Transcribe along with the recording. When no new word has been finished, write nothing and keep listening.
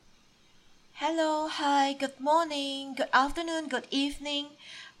Hello, hi, good morning, good afternoon, good evening,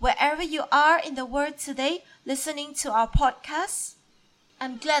 wherever you are in the world today listening to our podcast.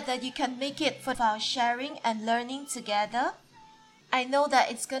 I'm glad that you can make it for our sharing and learning together. I know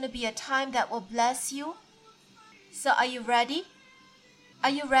that it's going to be a time that will bless you. So, are you ready? Are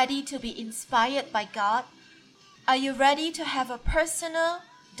you ready to be inspired by God? Are you ready to have a personal,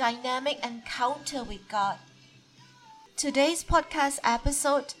 dynamic encounter with God? Today's podcast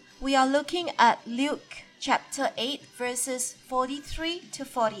episode, we are looking at Luke chapter 8 verses 43 to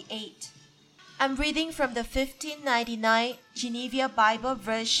 48. I'm reading from the 1599 Geneva Bible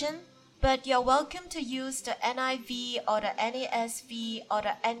version, but you're welcome to use the NIV or the NASV or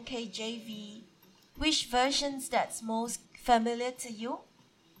the NKJV. Which versions that's most familiar to you?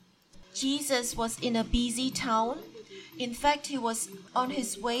 Jesus was in a busy town. In fact, he was on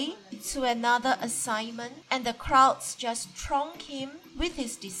his way to another assignment, and the crowds just thronged him with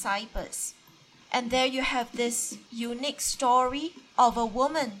his disciples. And there you have this unique story of a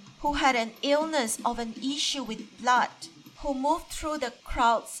woman who had an illness of an issue with blood, who moved through the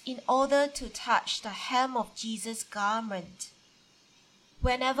crowds in order to touch the hem of Jesus' garment.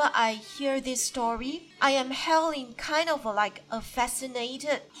 Whenever I hear this story, I am held in kind of like a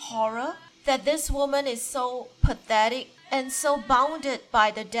fascinated horror that this woman is so pathetic and so bounded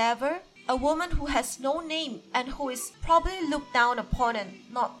by the devil, a woman who has no name and who is probably looked down upon and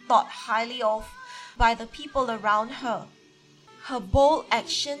not thought highly of by the people around her. Her bold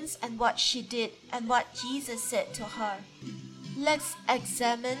actions and what she did and what Jesus said to her. Let's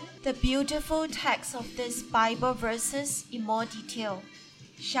examine the beautiful text of these Bible verses in more detail,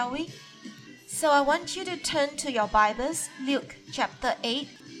 shall we? So I want you to turn to your Bibles, Luke chapter 8,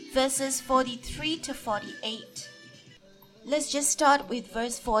 verses 43 to 48. Let's just start with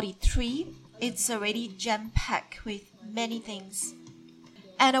verse 43. It's already jam-packed with many things.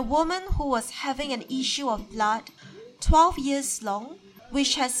 And a woman who was having an issue of blood 12 years long,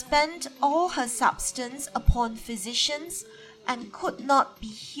 which had spent all her substance upon physicians and could not be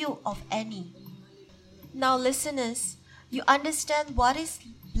healed of any. Now listeners, you understand what is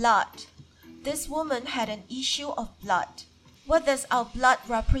blood. This woman had an issue of blood. What does our blood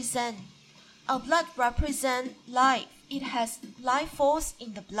represent? Our blood represents life. It has life force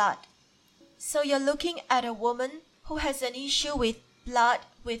in the blood. So you're looking at a woman who has an issue with blood,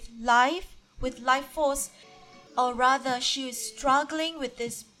 with life force, or rather she is struggling with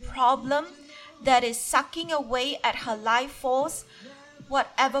this problem that is sucking away at her life force.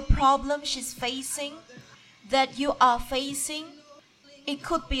 Whatever problem she's facing, that you are facing, it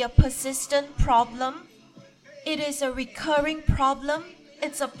could be a persistent problem. It is a recurring problem.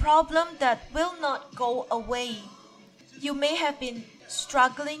 It's a problem that will not go away. You may have been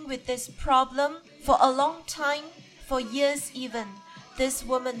struggling with this problem for a long time, for years even. This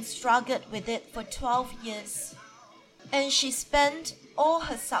woman struggled with it for 12 years. And she spent all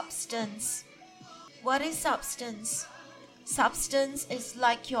her substance. What is substance? Substance is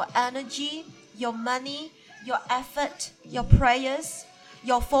like your energy, your money, your effort, your prayers,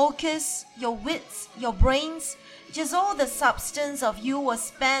 your focus, your wits, your brains. Just all the substance of you was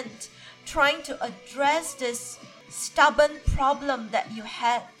spent trying to address this stubborn problem that you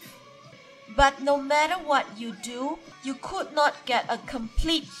had. But no matter what you do, you could not get a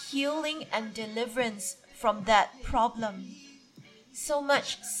complete healing and deliverance from that problem. So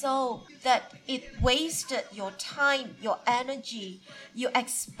much so that it wasted your time, your energy. You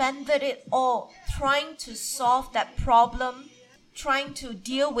expended it all trying to solve that problem, trying to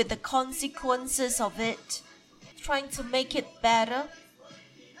deal with the consequences of it, trying to make it better.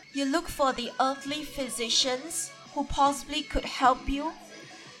 You look for the earthly physicians who possibly could help you.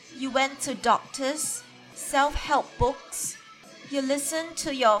 You went to doctors, self-help books. You listened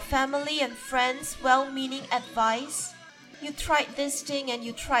to your family and friends' well-meaning advice. You tried this thing and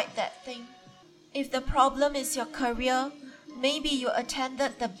you tried that thing. If the problem is your career, maybe you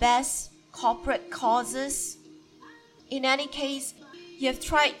attended the best corporate courses. In any case, you have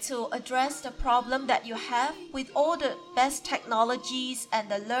tried to address the problem that you have with all the best technologies and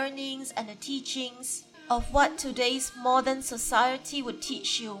the learnings and the teachings of what today's modern society would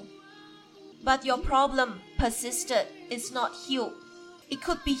teach you. But your problem persisted, it's not healed. It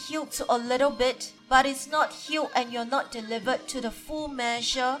could be healed to a little bit, but it's not healed and you're not delivered to the full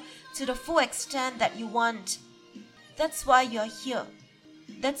measure, to the full extent that you want. That's why you're here.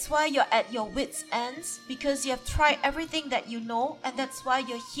 That's why you're at your wits' ends, because you have tried everything that you know, and that's why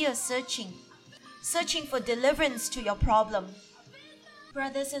you're here searching for deliverance to your problem.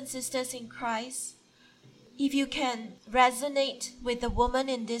 Brothers and sisters in Christ, if you can resonate with the woman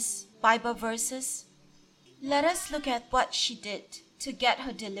in these Bible verses, let us look at what she did to get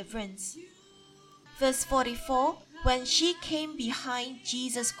her deliverance. Verse 44, when she came behind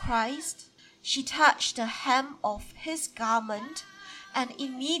Jesus Christ, she touched the hem of his garment, and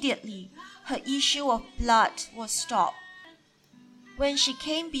immediately her issue of blood was stopped. When she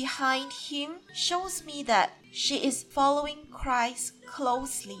came behind him shows me that she is following Christ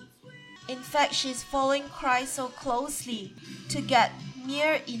closely. In fact, she is following Christ so closely to get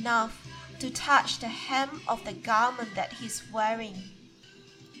near enough to touch the hem of the garment that he's wearing.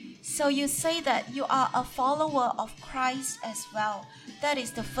 So you say that you are a follower of Christ as well. That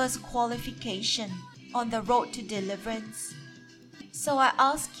is the first qualification on the road to deliverance. So I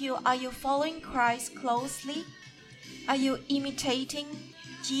ask you, are you following Christ closely? Are you imitating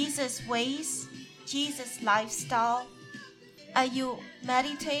Jesus' ways, Jesus' lifestyle? Are you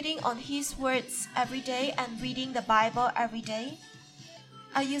meditating on his words every day and reading the Bible every day?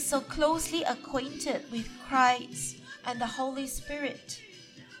 Are you so closely acquainted with Christ and the Holy Spirit?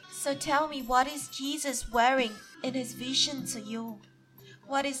 So tell me, what is Jesus wearing in his vision to you?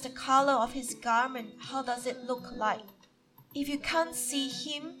 What is the color of his garment? How does it look like? If you can't see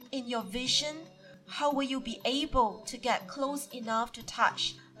him in your vision, how will you be able to get close enough to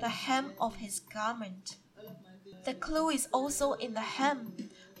touch the hem of his garment? The clue is also in the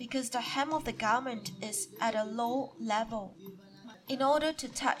hem, because the hem of the garment is at a low level. In order to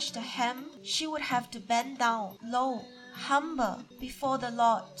touch the hem, she would have to bend down low, humble before the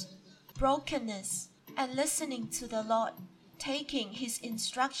Lord, brokenness, and listening to the Lord, taking his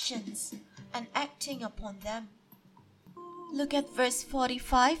instructions and acting upon them. Look at verse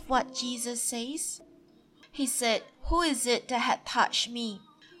 45, what Jesus says. He said, "Who is it that had touched me?"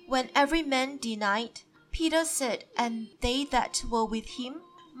 When every man denied, Peter said, and they that were with him,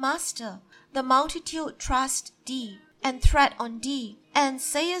 "Master, the multitude trust thee, and tread on thee, and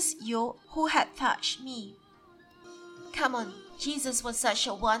sayest you, who had touched me?" Come on, Jesus was such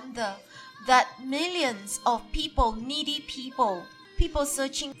a wonder that millions of people, needy people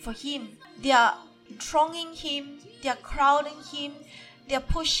searching for him, they are thronging him, they are crowding him, they are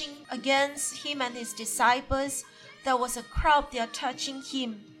pushing against him and his disciples. There was a crowd, they are touching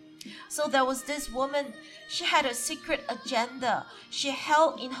him. So there was this woman, she had a secret agenda. She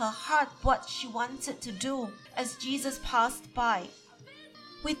held in her heart what she wanted to do as Jesus passed by.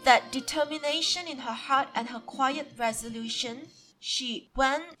 With that determination in her heart and her quiet resolution, she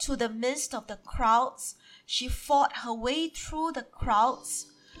went to the midst of the crowds. She fought her way through the crowds.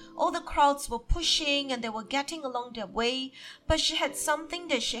 All the crowds were pushing and they were getting along their way, but she had something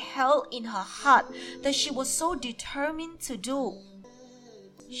that she held in her heart that she was so determined to do.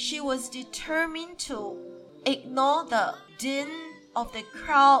 She was determined to ignore the din of the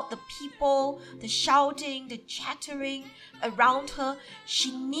crowd, the people, the shouting, the chattering around her.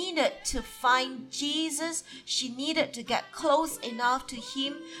 She needed to find Jesus. She needed to get close enough to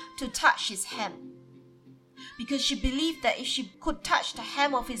him to touch his hem. Because she believed that if she could touch the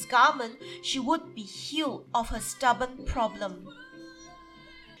hem of his garment, she would be healed of her stubborn problem.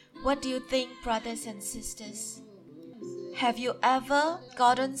 What do you think, brothers and sisters? Have you ever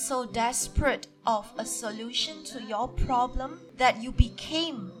gotten so desperate of a solution to your problem that you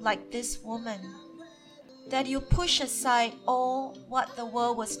became like this woman? That you push aside all what the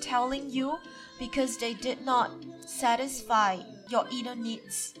world was telling you because they did not satisfy your inner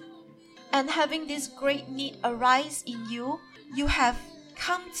needs? And having this great need arise in you, you have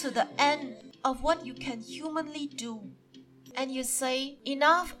come to the end of what you can humanly do. And you say,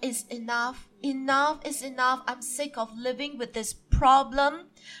 enough is enough. Enough is enough. I'm sick of living with this problem.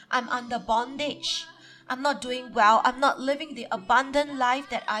 I'm under bondage. I'm not doing well. I'm not living the abundant life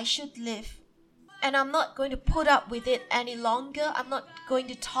that I should live. And I'm not going to put up with it any longer. I'm not going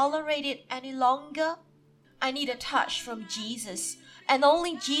to tolerate it any longer. I need a touch from Jesus. And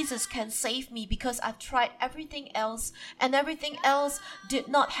only Jesus can save me, because I've tried everything else, and everything else did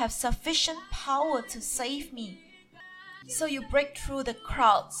not have sufficient power to save me. So you break through the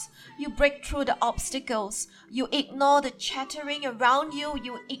crowds, you break through the obstacles, you ignore the chattering around you,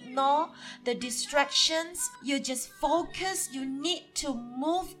 you ignore the distractions, you just focus. You need to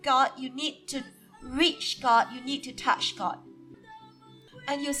move God, you need to reach God, you need to touch God.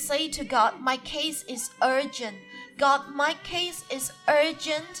 And you say to God, my case is urgent. God, my case is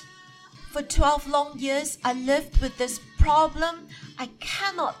urgent. For 12 long years, I lived with this problem. I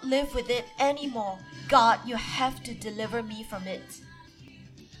cannot live with it anymore. God, you have to deliver me from it.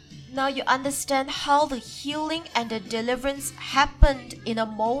 Now you understand how the healing and the deliverance happened in a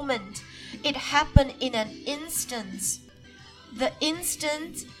moment. It happened in an instant. The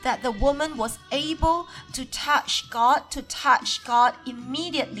instant that the woman was able to touch God,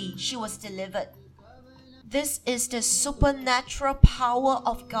 immediately she was delivered. This is the supernatural power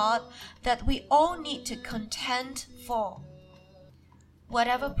of God that we all need to contend for.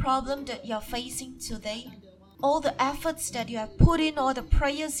 Whatever problem that you're facing today, all the efforts that you have put in, all the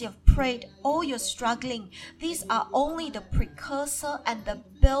prayers you have prayed, all your struggling, these are only the precursor and the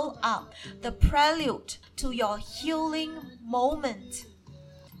build-up, the prelude to your healing moment.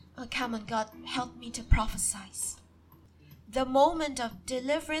 Oh, come on, God, help me to prophesy. The moment of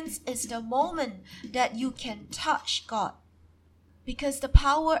deliverance is the moment that you can touch God. Because the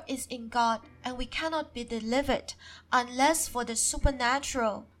power is in God, and we cannot be delivered unless for the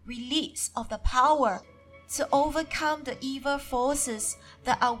supernatural release of the power to overcome the evil forces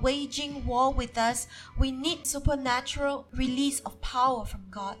that are waging war with us. We need supernatural release of power from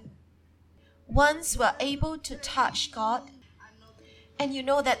God. Once we're able to touch God, and you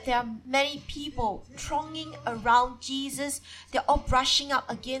know that there are many people thronging around Jesus. They're all brushing up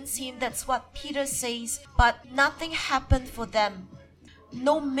against him. That's what Peter says. But nothing happened for them.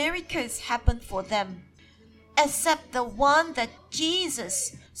 No miracles happened for them. Except the one that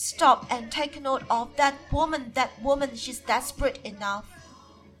Jesus stopped and take note of. That woman, she's desperate enough.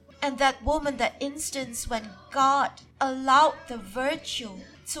 And that woman, that instance when God allowed the virtue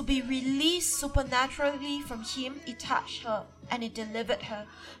to be released supernaturally from him, it touched her and it delivered her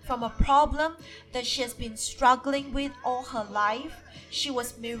from a problem that she has been struggling with all her life. She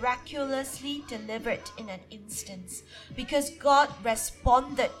was miraculously delivered in an instance because God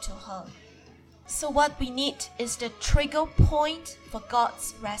responded to her. So what we need is the trigger point for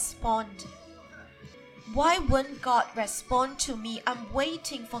God's response. Why won't God respond to me? I'm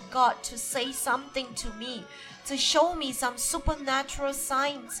waiting for God to say something to me, to show me some supernatural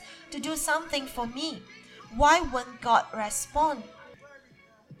signs, to do something for me. Why won't God respond?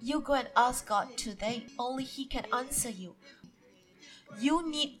 You go and ask God today. Only He can answer you. You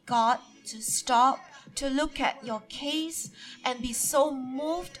need God to stop, to look at your case and be so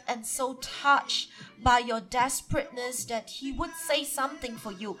moved and so touched by your desperateness that He would say something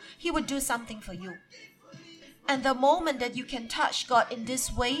for you. He would do something for you. And the moment that you can touch God in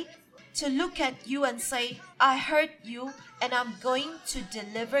this way, to look at you and say, I heard you and I'm going to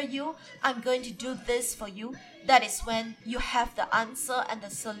deliver you, I'm going to do this for you, that is when you have the answer and the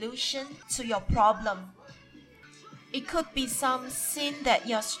solution to your problem. It could be some sin that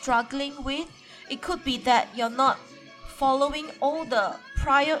you're struggling with. It could be that you're not following all the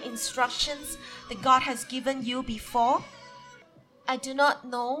prior instructions that God has given you before. I do not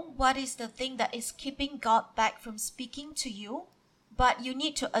know what is the thing that is keeping God back from speaking to you, but you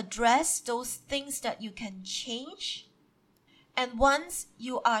need to address those things that you can change. And once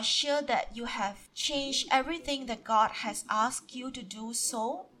you are sure that you have changed everything that God has asked you to do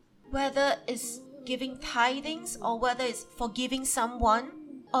so, whether it's giving tithings or whether it's forgiving someone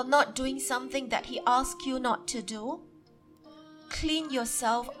or not doing something that He asked you not to do, clean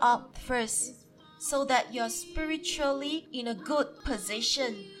yourself up first so that you're spiritually in a good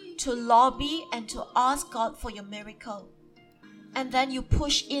position to lobby and to ask God for your miracle. And then you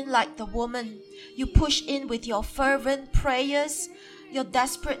push in like the woman. You push in with your fervent prayers, your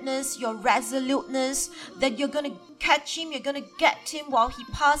desperateness, your resoluteness, that you're going to catch Him, you're going to get Him while He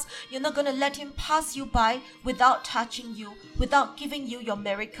passes. You're not going to let Him pass you by without touching you, without giving you your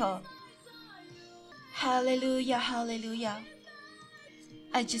miracle. Hallelujah, hallelujah.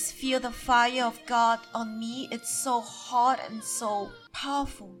 I just feel the fire of God on me. It's so hot and so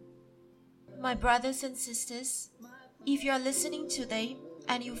powerful. My brothers and sisters, if you are listening today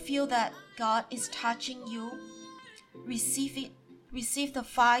and you feel that God is touching you, receive it. Receive the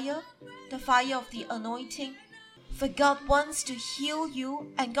fire of the anointing. For God wants to heal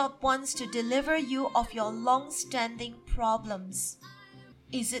you and God wants to deliver you of your long-standing problems.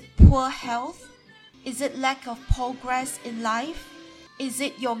 Is it poor health? Is it lack of progress in life? Is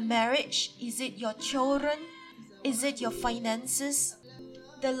it your marriage? Is it your children? Is it your finances?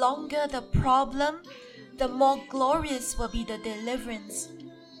 The longer the problem, the more glorious will be the deliverance.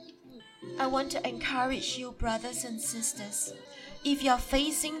 I want to encourage you, brothers and sisters. If you're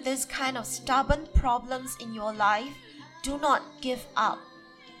facing this kind of stubborn problems in your life, do not give up.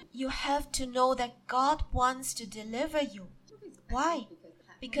 You have to know that God wants to deliver you. Why?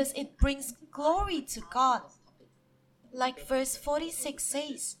 Because it brings glory to God. Like verse 46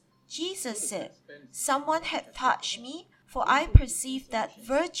 says, Jesus said, "Someone had touched me, for I perceive that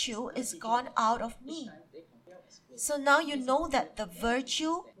virtue is gone out of me." So now you know that the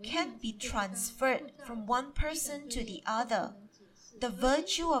virtue can be transferred from one person to the other. The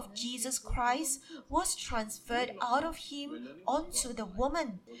virtue of Jesus Christ was transferred out of Him onto the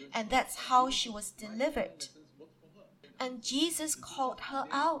woman, and that's how she was delivered. And Jesus called her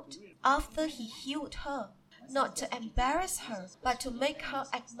out after He healed her. not to embarrass her, but to make her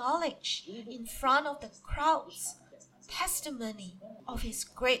acknowledge in front of the crowds testimony of His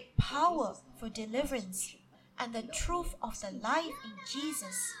great power for deliverance and the truth of the life in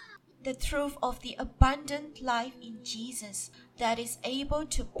Jesus, the truth of the abundant life in Jesus that is able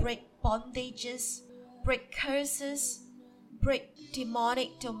to break bondages, break curses, break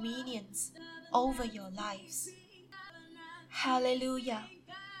demonic dominions over your lives. Hallelujah!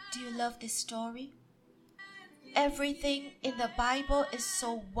 Do you love this story? Everything in the Bible is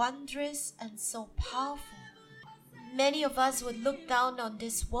so wondrous and so powerful. Many of us would look down on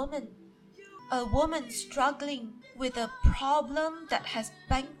this woman, a woman struggling with a problem that has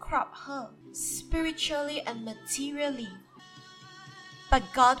bankrupted her spiritually and materially. But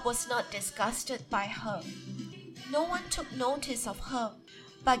God was not disgusted by her. No one took notice of her,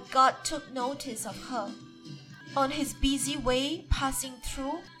 but God took notice of her. On His busy way passing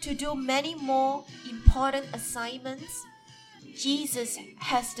through to do many more important assignments, Jesus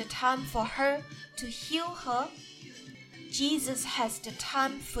has the time for her to heal her. Jesus has the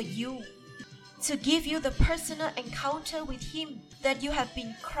time for you, to give you the personal encounter with Him that you have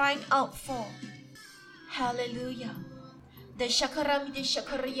been crying out for. Hallelujah.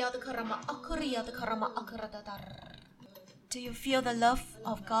 Do you feel the love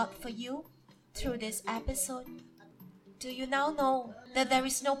of God for you through this episode? Do you now know that there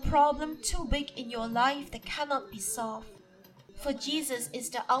is no problem too big in your life that cannot be solved? For Jesus is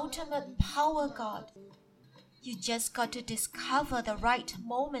the ultimate power God. You just got to discover the right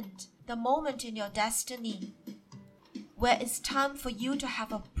moment, the moment in your destiny, where it's time for you to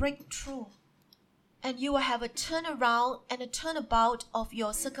have a breakthrough. And you will have a turnaround and a turnabout of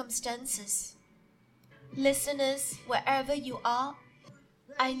your circumstances. Listeners, wherever you are,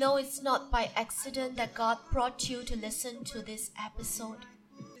 I know it's not by accident that God brought you to listen to this episode.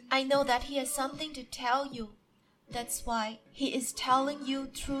 I know that He has something to tell you. That's why He is telling you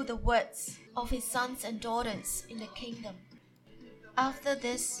through the words of His sons and daughters in the kingdom. After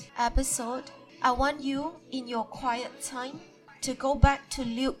this episode, I want you, in your quiet time, to go back to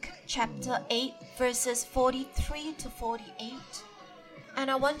Luke chapter 8, verses 43 to 48. And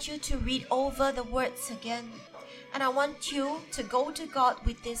I want you to read over the words again. And I want you to go to God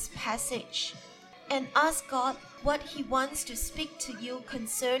with this passage and ask God what He wants to speak to you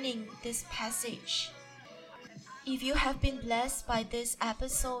concerning this passage. If you have been blessed by this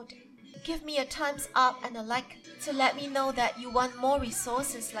episode, give me a thumbs up and a like to let me know that you want more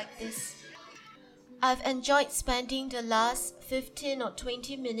resources like this. I've enjoyed spending the last 15 or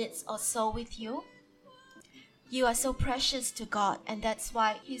 20 minutes or so with you. You are so precious to God, and that's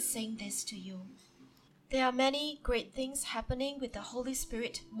why He's saying this to you. There are many great things happening with the Holy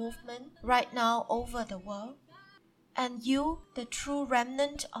Spirit movement right now over the world. And you, the true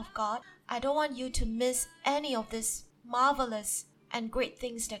remnant of God, I don't want you to miss any of these marvelous and great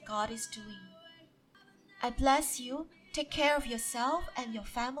things that God is doing. I bless you. Take care of yourself and your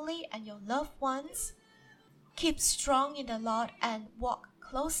family and your loved ones. Keep strong in the Lord and walk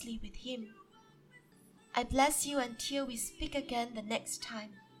closely with Him. I bless you until we speak again the next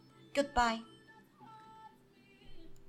time. Goodbye.